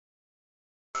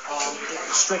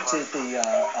restricted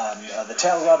the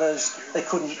tail rudders. They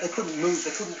couldn't move.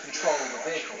 They couldn't control the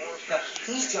vehicle. Now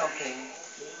he's jumping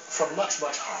from much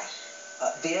higher.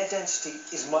 The air density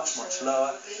is much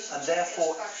lower, and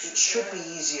therefore it should be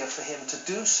easier for him to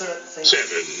do certain things. 7.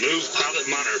 Move pilot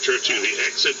monitor to the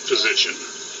exit position.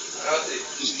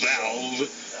 Valve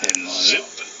and zip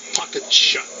pocket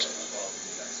shut.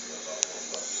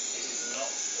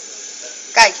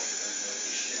 Kijk.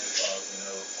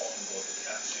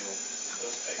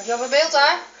 Heb je al een beeld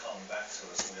daar?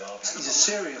 He's a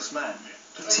serious man,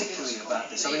 particularly about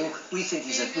this. I mean, we think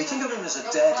of him as a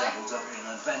daredevil, don't we,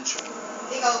 an adventurer.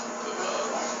 Ik ook.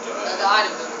 De aarde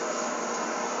bedoel ik.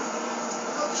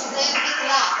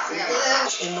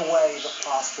 In the way that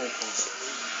past vehicles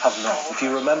have not. If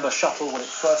you remember Shuttle when it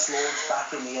first launched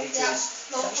back in the 80s,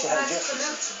 it actually had a ejector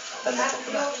system. Then they took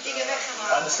them out.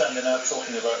 I understand they're now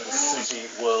talking about the City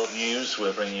World News.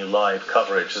 We're bringing you live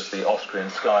coverage as the Austrian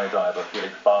skydiver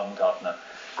Baumgartner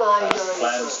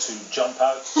plans to jump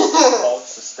out of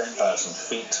sustained 1,000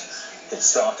 feet. It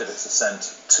started its ascent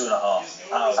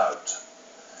 2.5 hours out.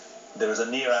 There is a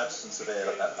near absence of air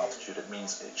at that altitude. It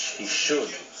means he should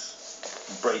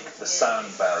break the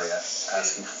sound barrier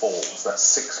as he falls. That's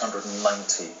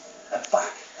 690. And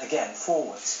back again,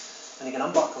 forwards. And he can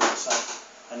unbuckle himself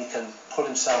and he can pull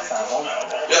himself out on it.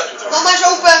 Mama is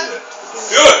open.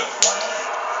 Good.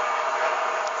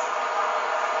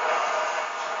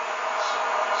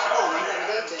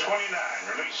 29.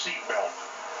 Release seatbelt.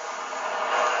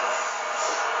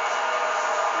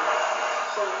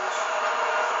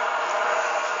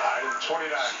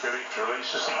 29, Billy, to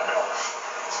release the seatbelt.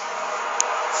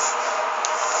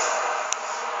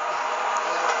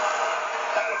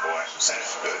 Attaboy,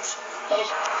 that's good.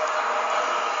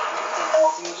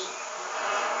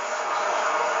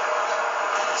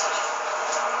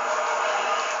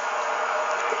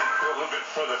 Go a little bit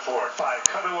further forward. 5,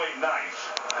 cutaway knife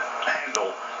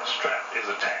handle strap is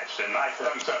attached. The knife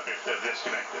comes up if they're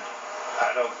disconnected.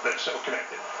 They're still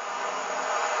connected.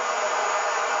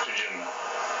 Oxygen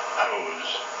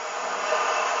hose.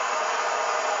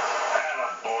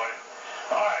 Attaboy.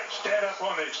 Alright, stand up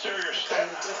on the exterior step.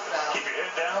 Keep your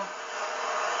head down.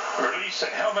 Release the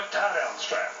helmet tie-down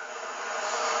strap.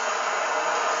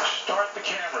 Start the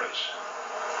cameras.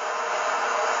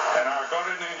 And our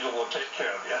guardian angel will take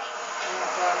care of you.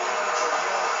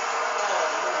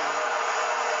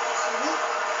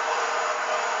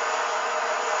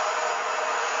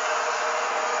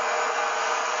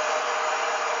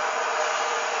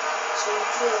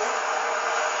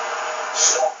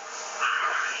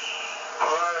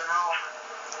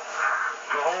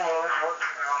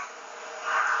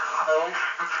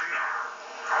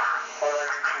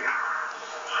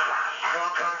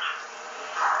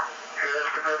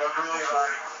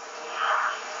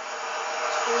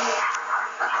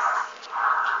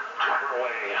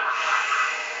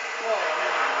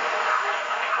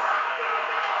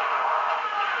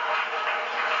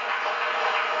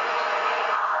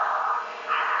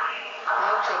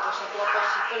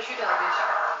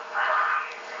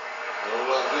 Hoe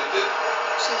lang duurt dit?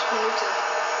 6 minuten.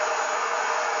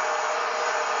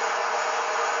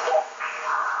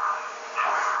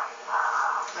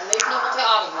 Hij leeft nog, want hij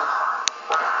ademt nog.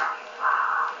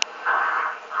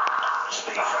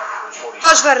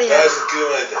 Gasbarrière. 1000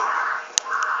 kilometer.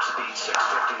 Speed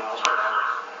 650 miles per hour.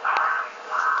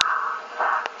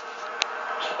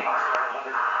 Speed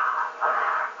 400.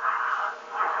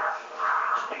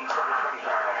 Speed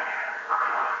 425.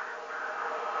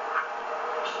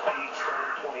 Speed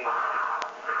 420.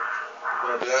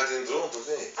 Maar heb je uit in het rond of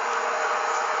niet?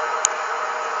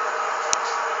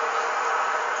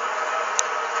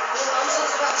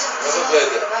 Dat gaat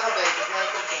beter. Dat gaat beter. Nee,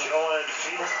 komt niet. Showing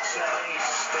fuel settings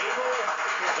stable.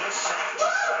 Descent.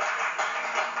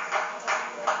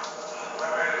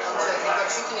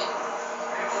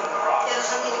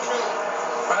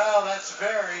 Well, that's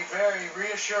very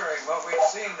reassuring what we've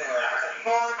seen there.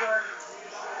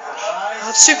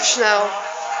 Gaat super snel.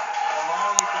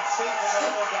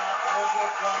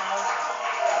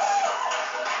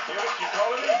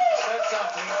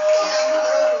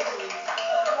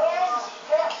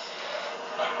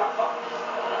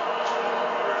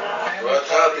 Waar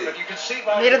gaat hij?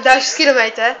 Meer dan 1000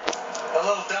 kilometer, hè? A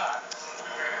little dot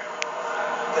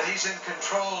that he's in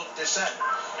controlled descent.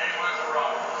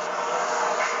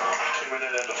 2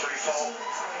 minutes into free fall.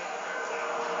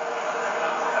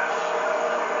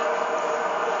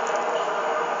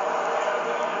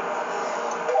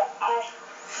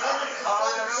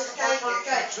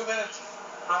 Kijk. 2 minutes.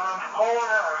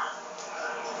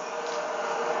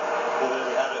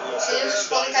 Serieus,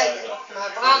 kan ik kijken? Maar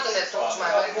we praten net volgens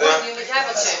mij, maar ik hoor niet omdat jij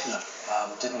wat zegt.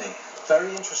 didn't he?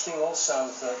 Very interesting also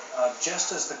that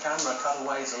just as the camera cut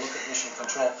away to look at mission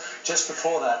control, just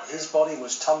before that, his body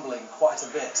was tumbling quite a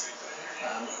bit.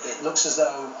 It looks as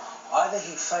though either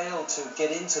he failed to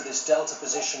get into this delta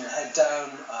position, head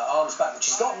down, arms back, which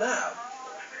he's got now.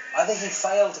 Either he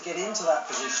failed to get into that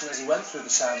position as he went through the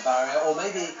sound barrier, or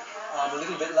maybe a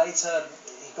little bit later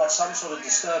he got some sort of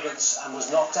disturbance and was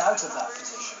knocked out of that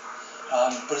position.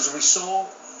 But as we saw,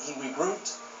 he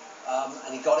regrouped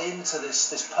and he got into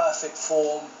this perfect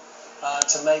form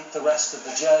to make the rest of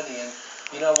the journey. And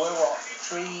you know, we're what,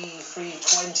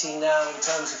 3:20 now in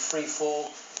terms of free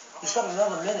fall. He's got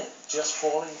another minute just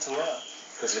falling to earth.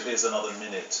 Because it is another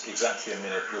minute, exactly a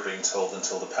minute, we're being told,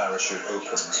 until the parachute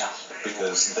opens. Yeah.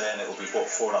 Because then it will be, what,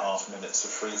 4.5 minutes of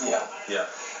free fall. Yeah.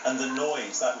 And the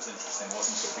noise, that was interesting,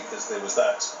 wasn't it? Because there was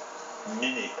that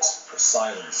minute of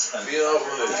silence. And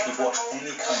if you've watched any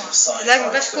kind of sci-fi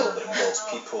film that involves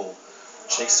people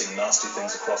chasing nasty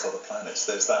things across other planets,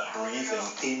 there's that breathing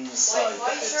inside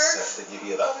the headset that you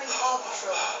hear that.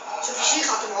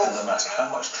 And no matter how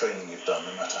much training you've done,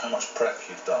 no matter how much prep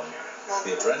you've done,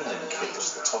 the adrenaline kicks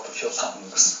to the top of your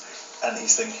lungs, and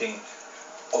he's thinking,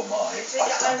 oh my,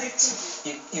 I've done it.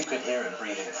 You could hear him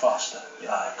breathing faster,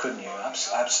 couldn't you?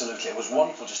 Absolutely. It was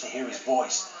wonderful just to hear his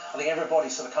voice. I think everybody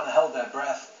sort of kind of held their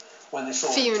breath when they saw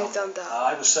him.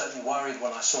 I was certainly worried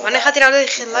when I saw that. Wanneer gaat hij nou dat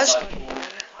geen luisteren?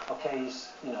 Okay,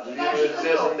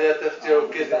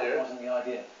 that wasn't the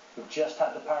idea. We've just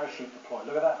had the parachute deployed.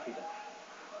 Look at that, Peter.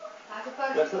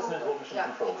 Let's listen to what mission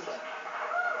control said.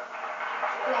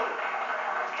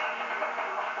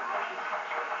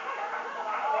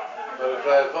 Maar de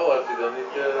vrijeval heeft hij dan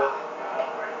niet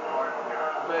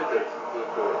verbeterd.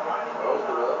 Oh,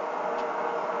 dat wel.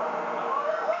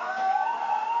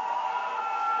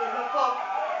 Ja, maar pap,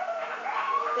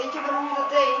 weet je waarom je dat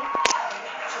deed?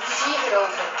 Zodat je hier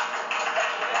erover.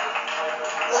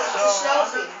 Dat het te snel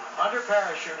ging. Under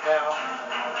parachute now.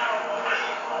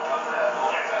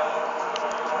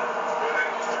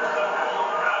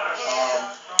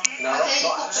 No,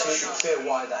 not absolutely clear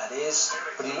why that is,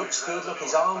 but he looks good. Look,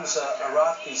 his arms are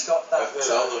up. He's got that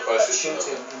shoot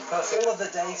in perfect. All of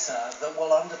the data that will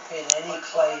underpin any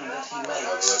claim that he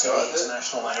makes to the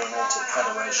International Aeronautic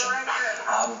Federation.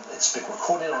 It's been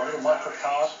recorded on a little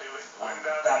microcard.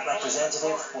 That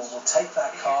representative will take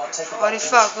that card, take it back to the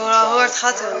control, run it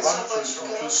through the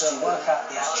computer, work out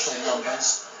the actual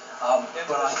numbers.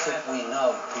 But I think we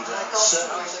know, Peter,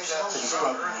 certainly that he's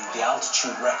broken the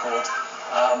altitude record.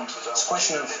 It's a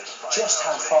question of just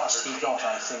how fast he got,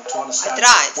 I think, to understand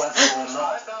whether or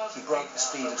not he broke the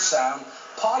speed of sound.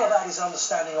 Part of that is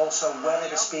understanding also where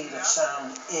the speed of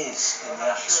sound is in the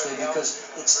atmosphere, because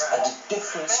it's at a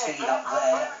different speed up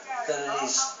there than it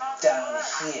is down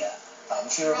here.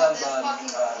 If you remember,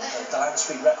 the land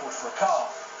speed record for a car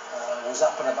was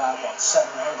up at about, what,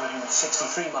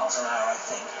 763 miles an hour, I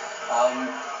think.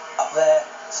 Up there,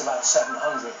 it's about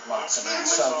 700 miles an hour.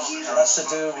 So that's to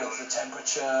do with the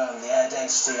temperature and the air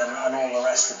density and all the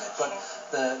rest of it. But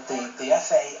the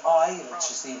FAI,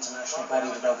 which is the international body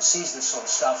that oversees this sort of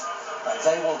stuff,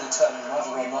 they will determine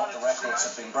whether or not the records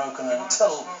have been broken, and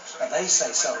until they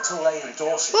say so, until they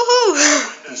endorse it.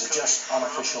 These are just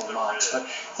unofficial marks, but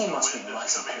he must be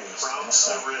mighty pleased.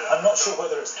 I'm not sure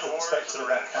whether it's the perspective of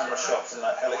that camera shot from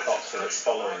that helicopter that's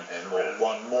following him, or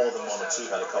more than one or two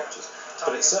helicopters,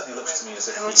 but it certainly looks to me as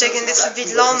if moet zeker in dit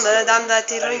gebied landen, daarom dat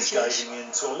hij rondjes. Guiding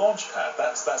into a launch pad.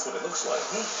 That's what it looks like.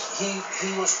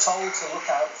 He was told to look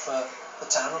out for the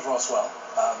town of Roswell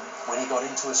when he got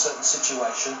into a certain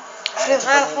situation, and to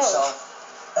bring himself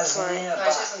as near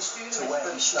back to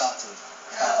where he started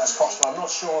as possible. I'm not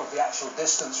sure of the actual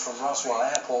distance from Roswell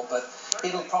Airport, but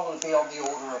it'll probably be on the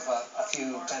order of a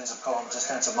few tens of kilometers,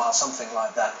 tens of miles, something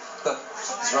like that. But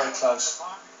it's very close.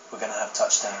 We're going to have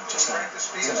touchdown just now.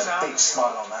 He's got a big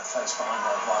smile on that face behind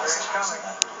that visor, isn't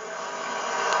there?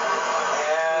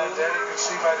 And there you can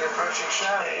see by the approaching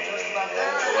shadow. Just about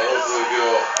there.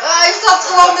 Hij stapt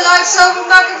gewoon eruit zo, we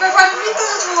maken bij 5 minuten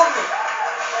gesloten.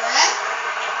 Hè?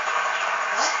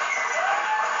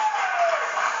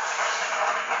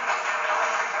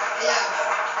 Ja.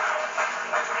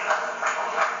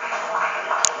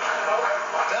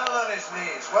 Down on his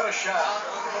knees. What a shot.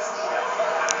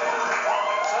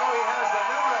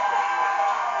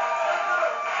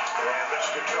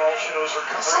 Control shows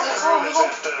recovering through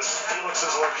at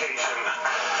Felix's location.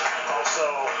 Also,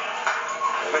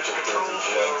 mission control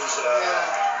shows the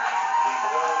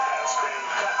balloon has been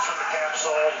cut from the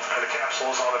capsule, and the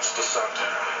capsule is on its descent.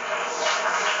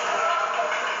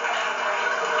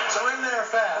 So in there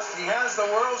fast. He has the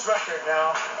world's record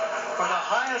now for the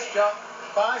highest jump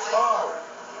by far.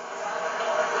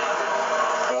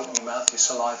 Open your mouth. mouth, your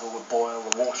saliva would boil,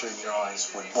 the water in your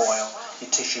eyes would boil, your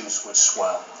tissues would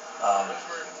swell.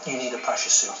 You need a pressure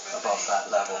suit above that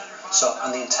level. So,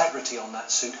 and the integrity on that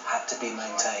suit had to be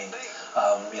maintained,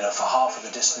 for half of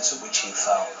the distance at which he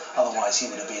fell. Otherwise, he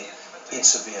would have been in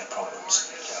severe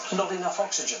problems. Not enough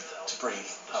oxygen to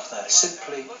breathe up there.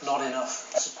 Simply not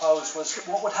enough. I suppose was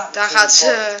what would happen Daar to gaat his ze.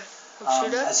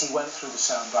 body, as he went through the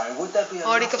sound barrier. Would there be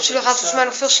Oh, die enough of capsule a gaat volgens mij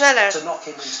nog veel sneller. to knock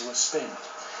him into a spin?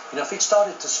 If he'd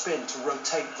started to spin, to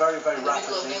rotate very, very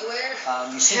rapidly,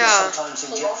 you see this sometimes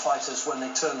in jet fighters when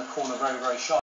they turn the corner very, very sharp.